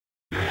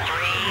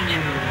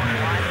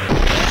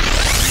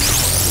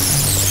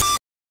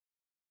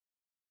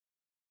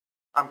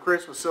I'm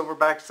Chris with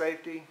Silverback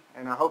Safety,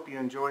 and I hope you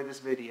enjoy this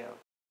video.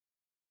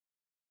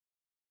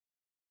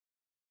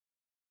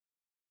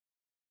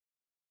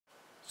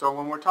 So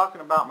when we're talking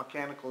about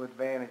mechanical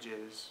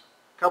advantages,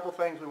 a couple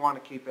things we want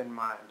to keep in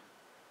mind.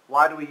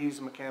 Why do we use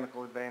a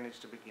mechanical advantage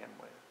to begin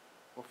with?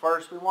 Well,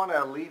 first we want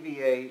to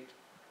alleviate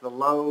the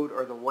load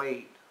or the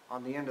weight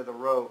on the end of the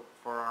rope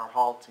for our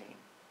haul team.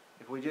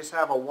 If we just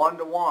have a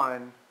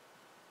one-to-one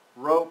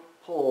rope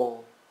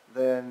pull,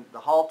 then the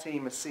haul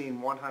team is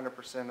seeing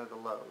 100% of the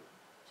load.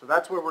 So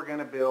that's where we're going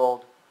to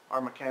build our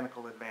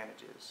mechanical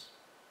advantages,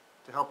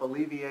 to help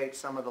alleviate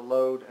some of the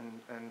load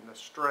and the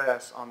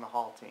stress on the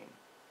haul team.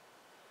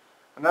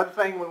 Another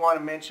thing we want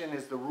to mention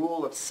is the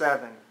rule of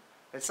 7.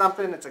 It's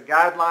something that's a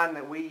guideline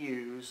that we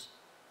use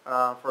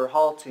for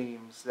haul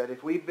teams, that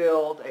if we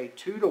build a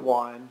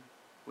 2-to-1,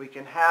 we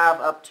can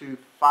have up to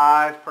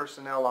 5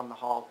 personnel on the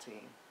haul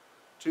team.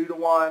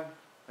 2-to-1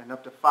 and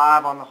up to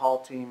 5 on the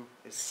haul team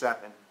is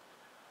 7.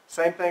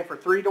 Same thing for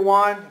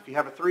 3-to-1. If you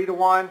have a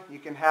 3-to-1, you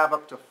can have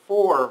up to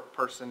 4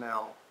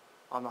 personnel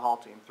on the haul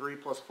team. 3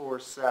 plus 4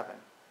 is 7.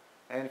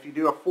 And if you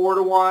do a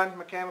 4-to-1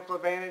 mechanical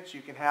advantage,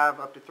 you can have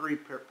up to 3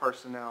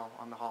 personnel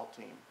on the haul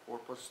team. 4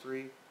 plus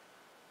 3,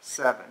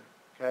 7.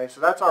 Okay,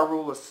 so that's our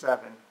rule of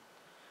 7.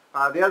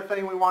 The other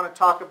thing we want to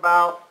talk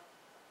about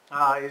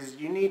is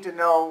you need to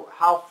know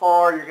how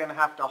far you're going to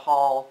have to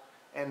haul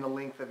and the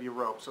length of your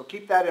rope. So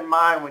keep that in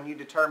mind when you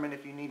determine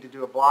if you need to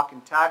do a block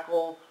and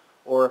tackle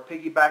or a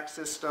piggyback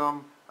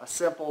system, a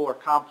simple or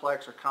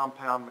complex or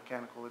compound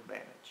mechanical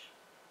advantage.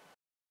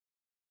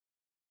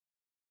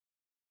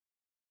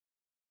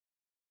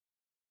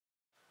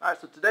 Alright,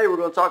 so today we're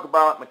going to talk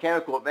about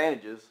mechanical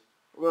advantages.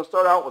 We're going to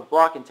start out with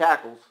block and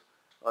tackles.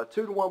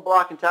 2-to-1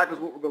 block and tackle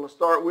is what we're going to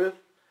start with.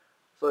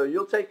 So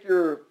you'll take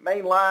your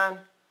main line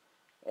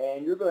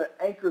and you're going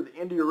to anchor the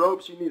end of your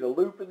rope. So you need a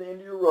loop in the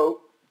end of your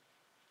rope,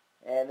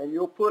 and then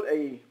you'll put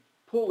a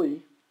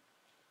pulley,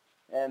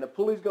 and the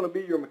pulley is going to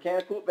be your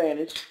mechanical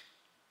advantage.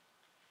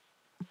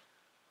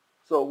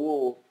 So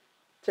we'll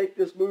take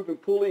this moving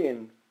pulley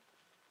and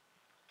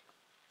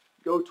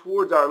go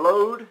towards our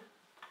load.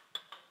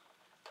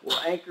 We'll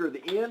anchor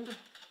the end.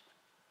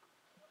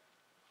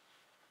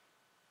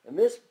 And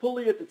this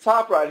pulley at the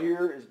top right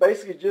here is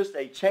basically just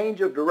a change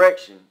of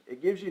direction.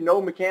 It gives you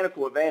no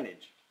mechanical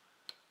advantage.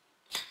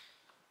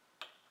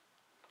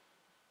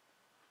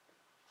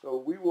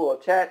 So we will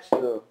attach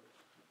the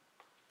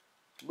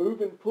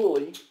moving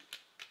pulley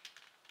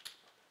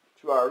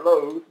to our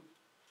load.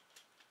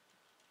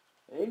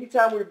 And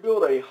anytime we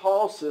build a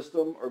haul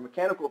system or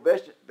mechanical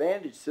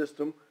advantage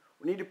system,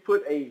 we need to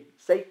put a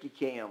safety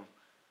cam.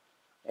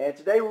 And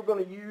today we're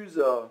going to use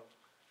a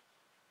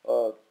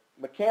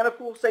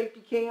mechanical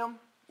safety cam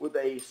with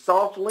a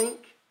soft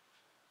link.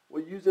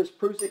 We'll use this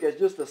Prusik as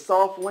just a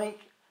soft link.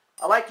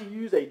 I like to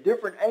use a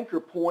different anchor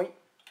point.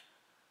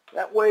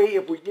 That way,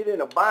 if we get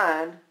in a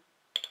bind,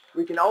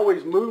 we can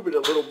always move it a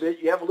little bit.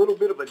 You have a little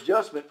bit of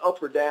adjustment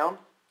up or down.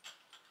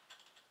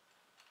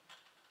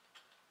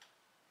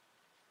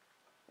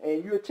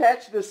 And you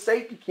attach this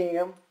safety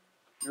cam,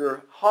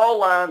 your haul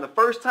line, the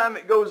first time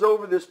it goes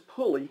over this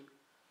pulley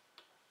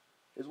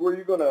is where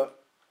you're going to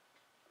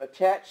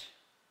attach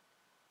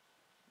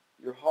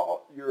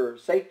your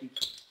safety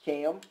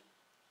cam.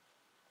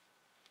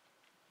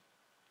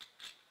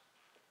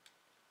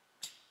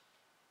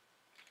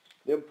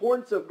 The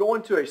importance of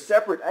going to a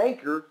separate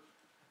anchor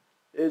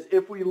is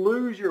if we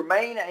lose your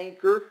main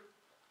anchor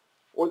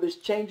or this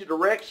change of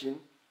direction,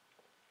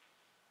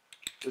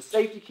 the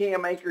safety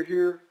cam anchor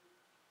here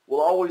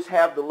will always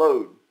have the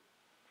load.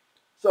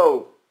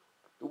 So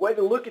the way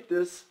to look at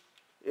this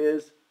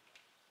is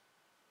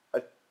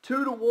a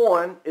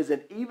 2-to-1 is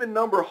an even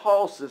number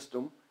haul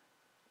system.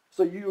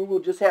 So you will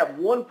just have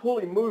one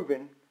pulley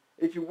moving.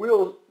 If you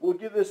will, we'll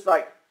give this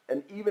like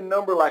an even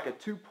number, like a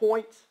 2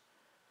 points.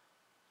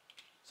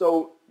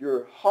 So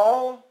your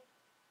haul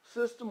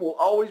system will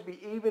always be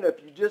even if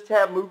you just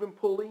have moving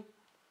pulley,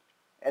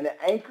 and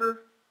the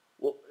anchor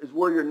is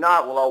where your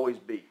knot will always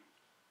be.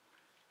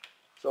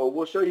 So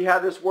we'll show you how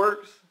this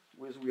works.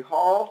 As we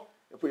haul,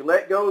 if we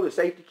let go, the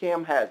safety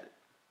cam has it.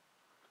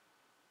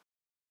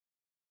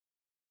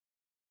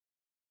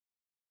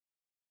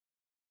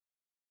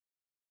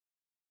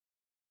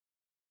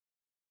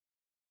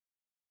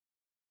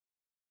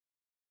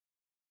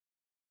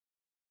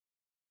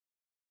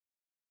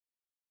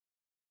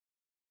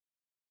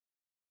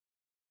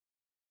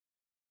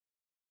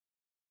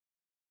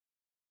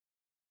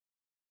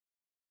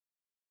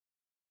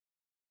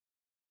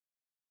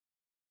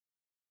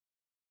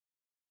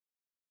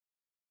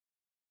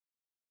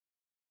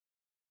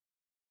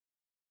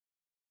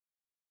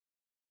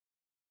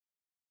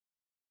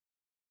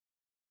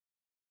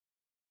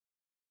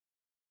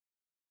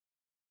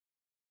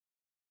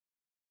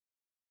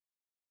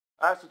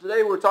 Alright, so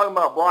today we're talking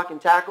about block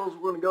and tackles.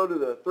 We're going to go to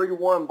the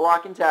 3-to-1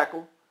 block and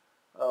tackle.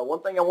 One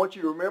thing I want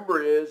you to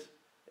remember is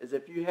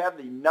if you have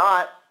the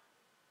knot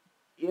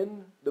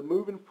in the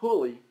moving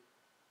pulley,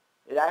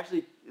 it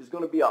actually is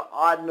going to be an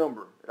odd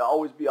number. It'll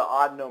always be an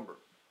odd number.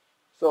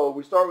 So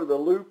we start with a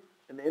loop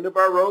in the end of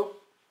our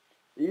rope.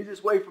 The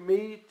easiest way for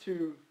me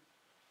to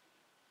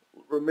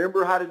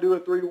remember how to do a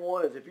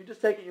 3-to-1 is if you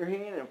just take it in your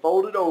hand and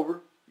fold it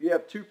over, you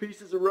have 2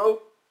 pieces of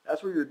rope.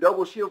 That's where your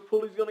double shift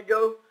pulley is going to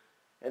go.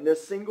 And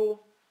this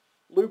single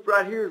loop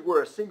right here is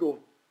where a single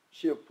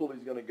shift pulley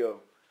is going to go.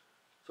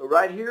 So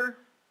right here,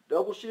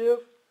 double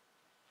shift.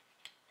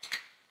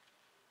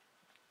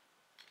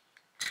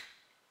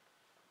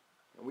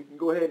 And we can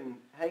go ahead and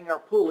hang our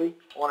pulley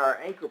on our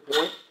anchor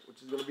point,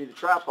 which is going to be the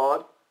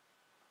tripod.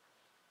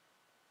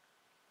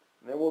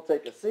 And then we'll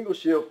take a single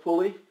shift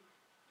pulley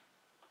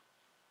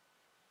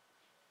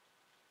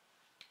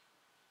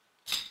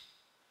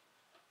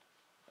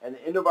and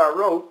the end of our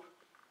rope,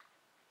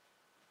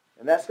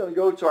 and that's going to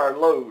go to our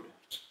load.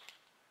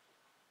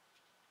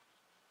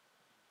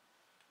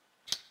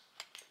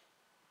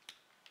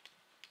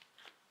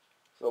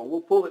 So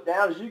we'll pull it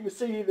down. As you can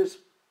see, this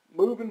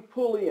moving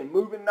pulley and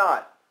moving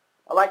knot.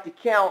 I like to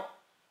count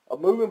a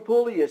moving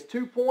pulley as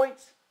 2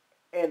 points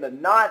and the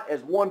knot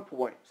as 1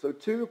 point. So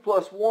 2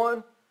 plus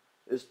 1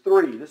 is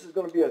 3. This is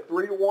going to be a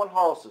 3-to-1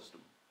 haul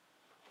system,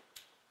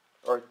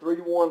 or a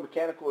 3-to-1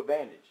 mechanical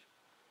advantage.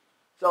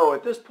 So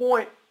at this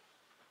point,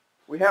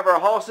 we have our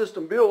haul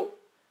system built,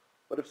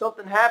 but if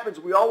something happens,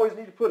 we always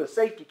need to put a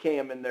safety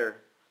cam in there.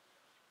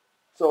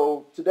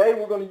 So today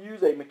we're going to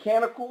use a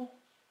mechanical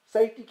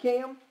safety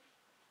cam.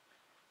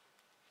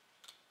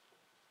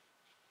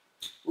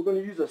 We're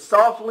going to use a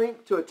soft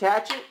link to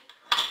attach it.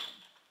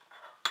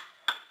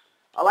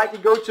 I like to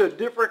go to a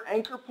different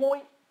anchor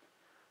point.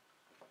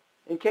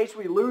 In case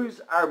we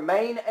lose our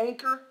main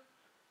anchor,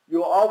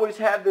 you'll always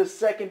have this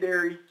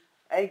secondary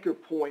anchor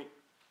point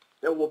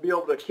that will be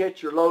able to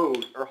catch your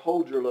load or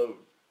hold your load.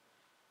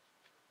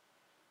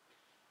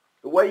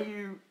 The way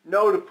you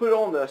know to put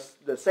on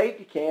the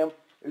safety cam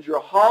is your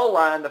haul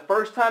line, the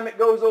first time it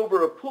goes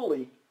over a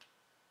pulley,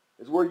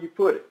 is where you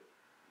put it.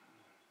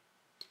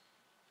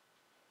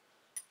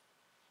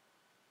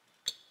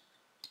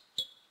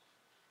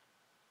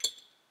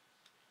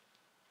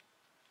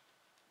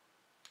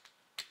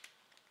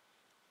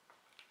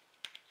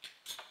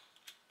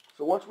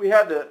 So once we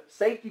have the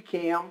safety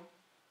cam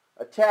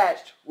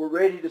attached, we're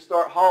ready to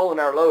start hauling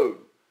our load.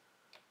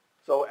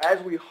 So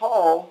as we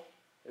haul,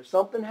 if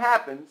something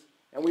happens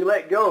and we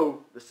let go,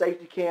 the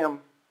safety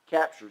cam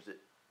captures it.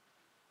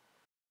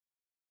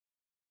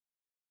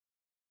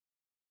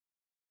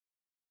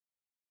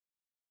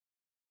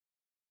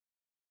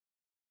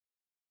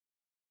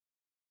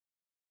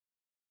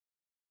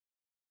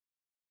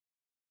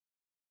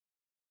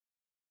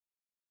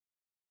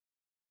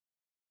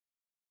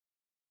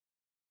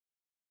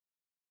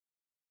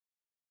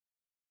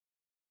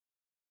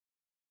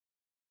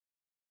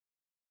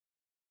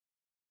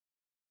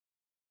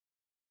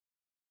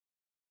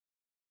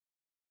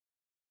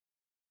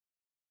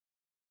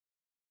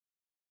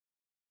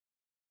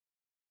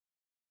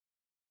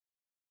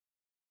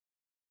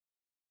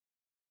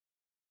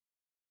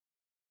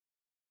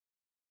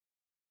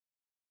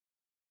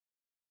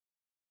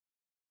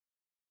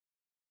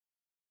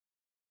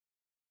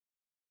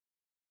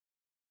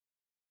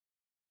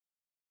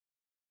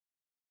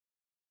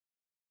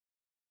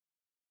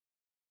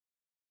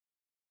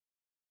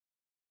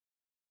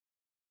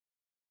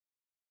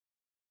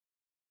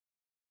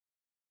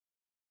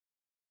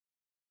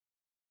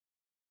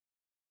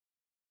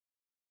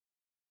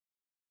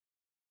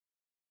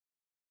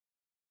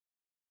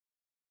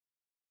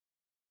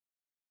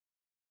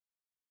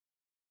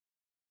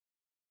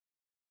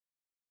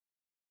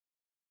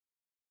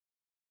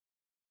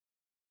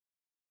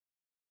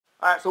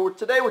 All right, so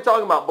today we're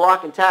talking about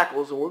block and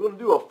tackles, and we're going to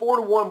do a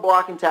 4-to-1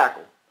 block and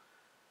tackle.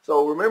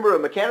 So remember, a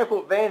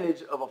mechanical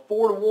advantage of a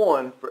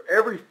 4-to-1, for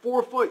every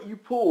 4 foot you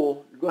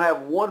pull, you're going to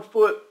have 1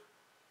 foot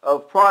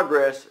of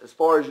progress as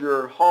far as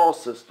your haul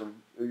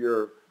system, or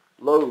your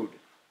load.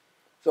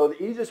 So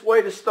the easiest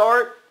way to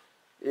start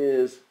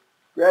is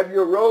grab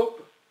your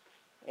rope,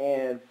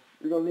 and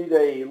you're going to need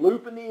a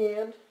loop in the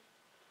end.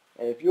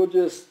 And if you'll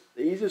just,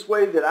 the easiest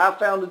way that I've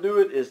found to do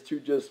it is to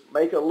just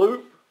make a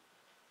loop.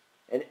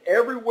 And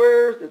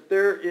everywhere that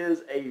there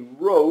is a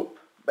rope,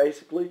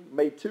 basically,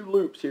 made 2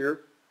 loops here.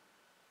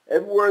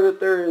 Everywhere that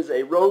there is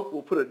a rope,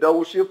 we'll put a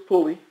double shift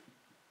pulley.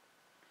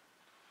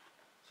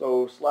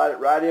 So slide it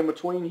right in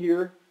between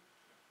here.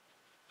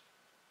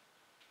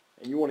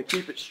 And you want to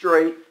keep it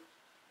straight.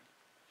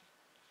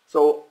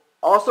 So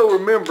also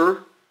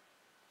remember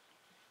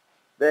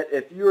that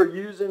if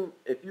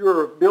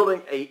you're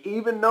building an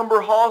even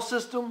number haul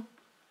system,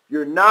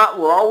 your knot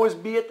will always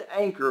be at the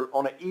anchor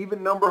on an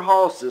even number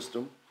haul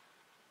system.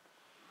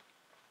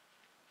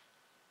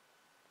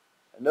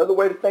 Another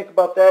way to think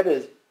about that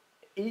is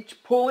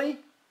each pulley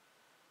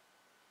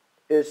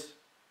is,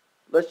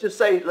 let's just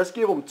say, let's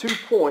give them 2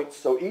 points.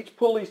 So each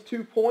pulley is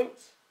 2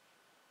 points.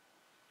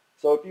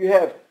 So if you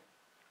have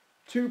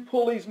 2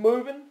 pulleys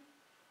moving,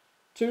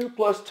 2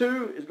 plus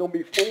 2 is going to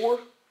be 4.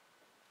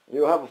 And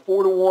you'll have a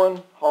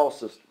 4-to-1 haul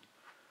system.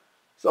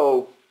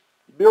 So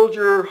build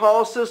your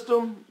haul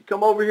system. You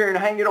come over here and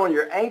hang it on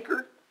your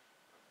anchor.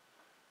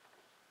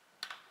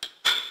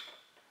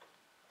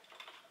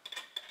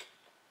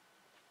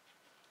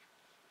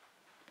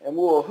 and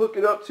we'll hook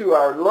it up to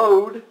our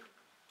load.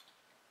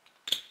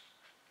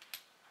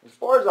 As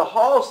far as the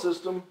haul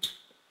system,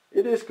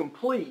 it is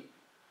complete.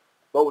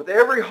 But with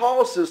every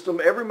haul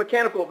system, every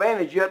mechanical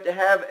advantage, you have to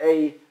have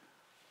a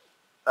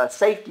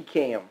safety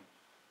cam.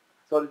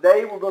 So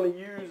today we're going to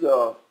use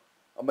a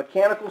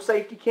mechanical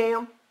safety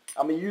cam.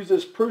 I'm going to use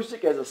this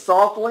Prusik as a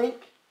soft link.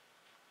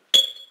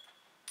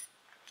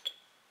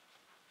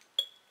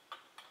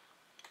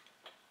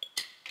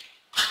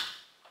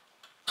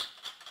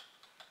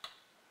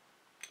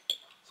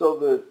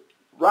 So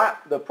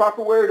the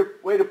proper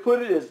way to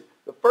put it is,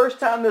 the first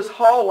time this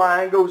haul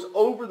line goes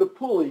over the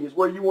pulley is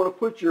where you want to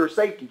put your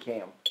safety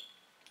cam.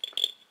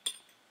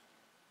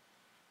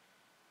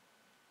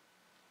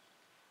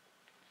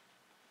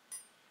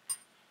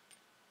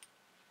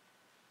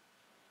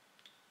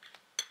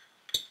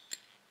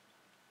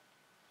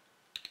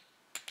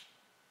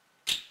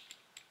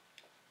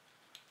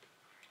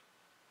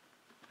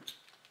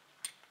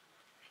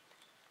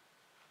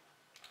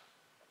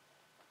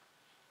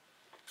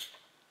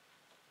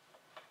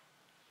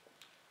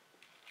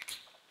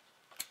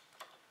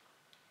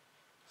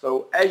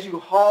 So as you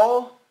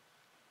haul,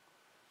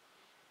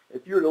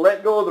 if you were to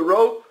let go of the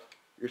rope,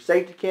 your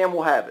safety cam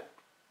will have it.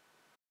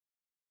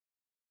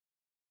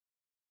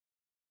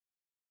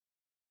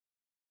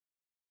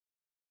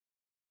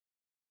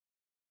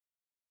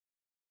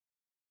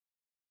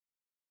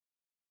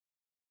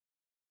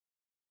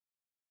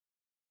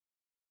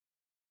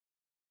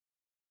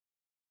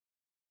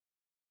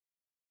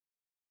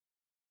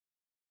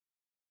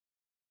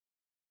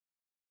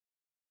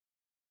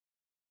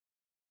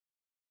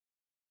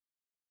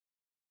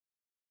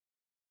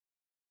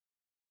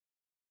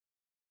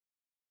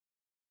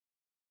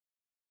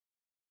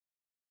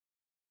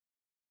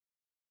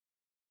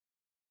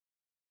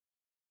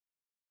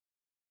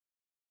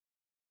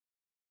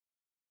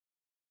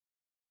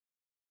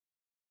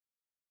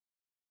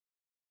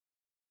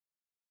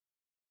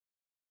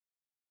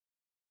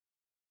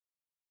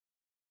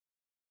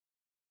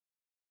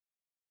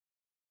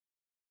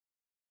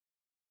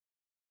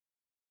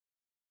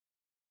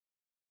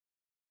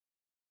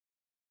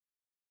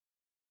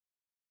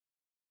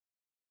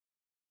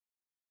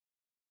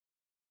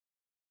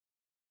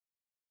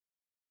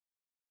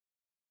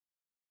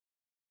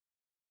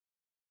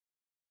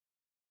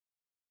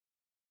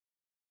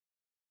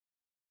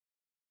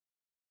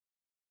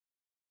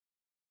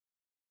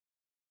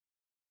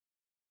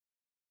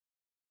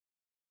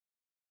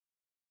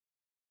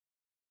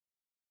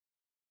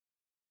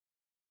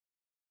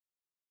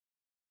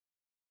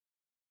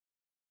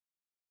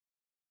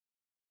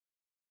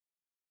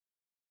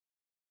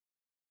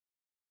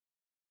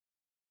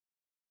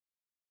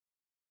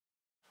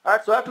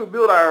 Alright, so after we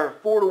build our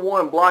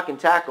 4-to-1 block and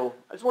tackle,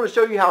 I just want to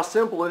show you how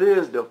simple it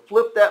is to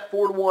flip that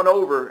 4-to-1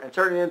 over and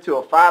turn it into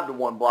a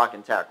 5-to-1 block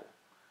and tackle.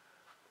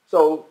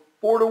 So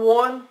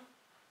 4-to-1,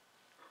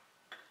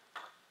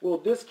 we'll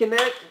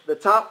disconnect the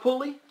top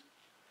pulley,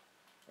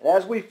 and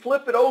as we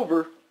flip it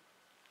over,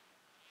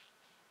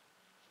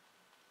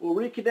 we'll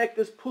reconnect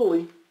this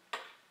pulley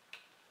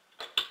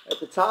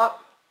at the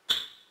top,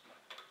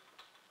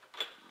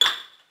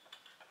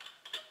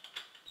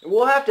 and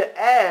we'll have to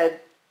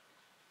add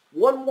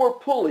one more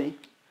pulley.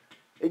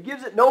 It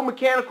gives it no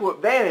mechanical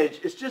advantage,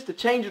 it's just a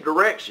change of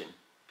direction.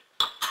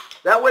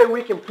 That way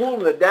we can pull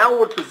in a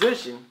downward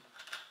position.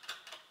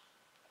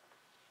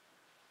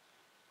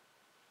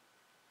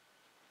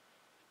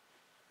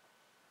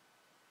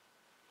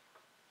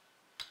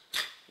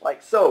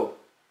 Like so.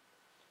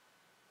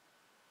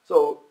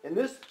 So in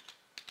this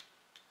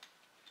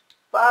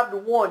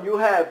 5-to-1, you'll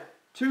have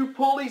 2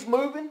 pulleys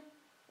moving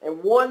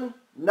and 1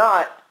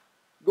 knot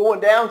going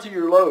down to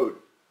your load.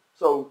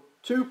 So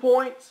 2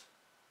 points,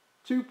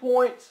 2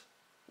 points,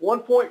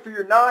 1 point for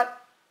your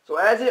knot. So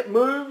as it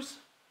moves,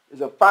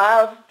 is a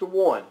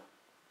 5-to-1.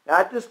 Now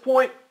at this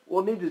point,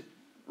 we'll need to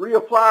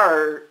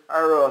reapply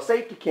our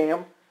safety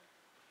cam.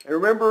 And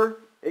remember,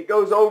 it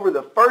goes over,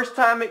 the first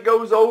time it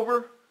goes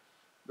over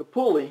the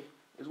pulley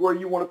is where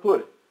you want to put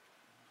it.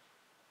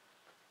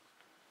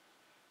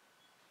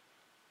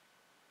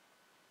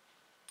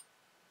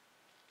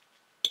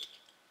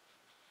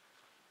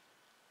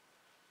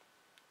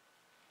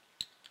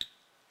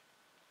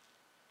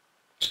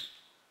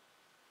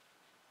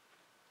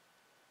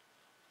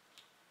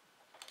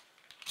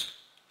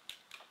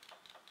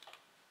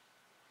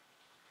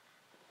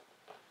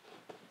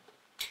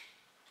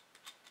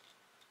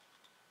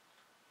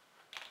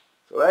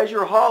 So as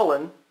you're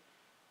hauling,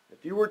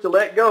 if you were to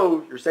let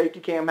go, your safety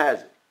cam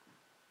has it.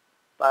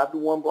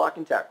 5-to-1 block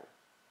and tackle.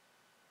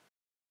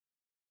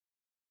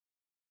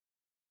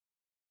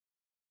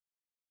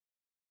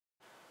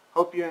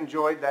 Hope you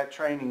enjoyed that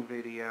training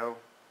video.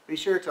 Be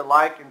sure to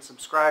like and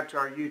subscribe to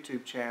our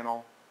YouTube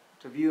channel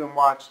to view and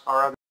watch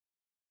our other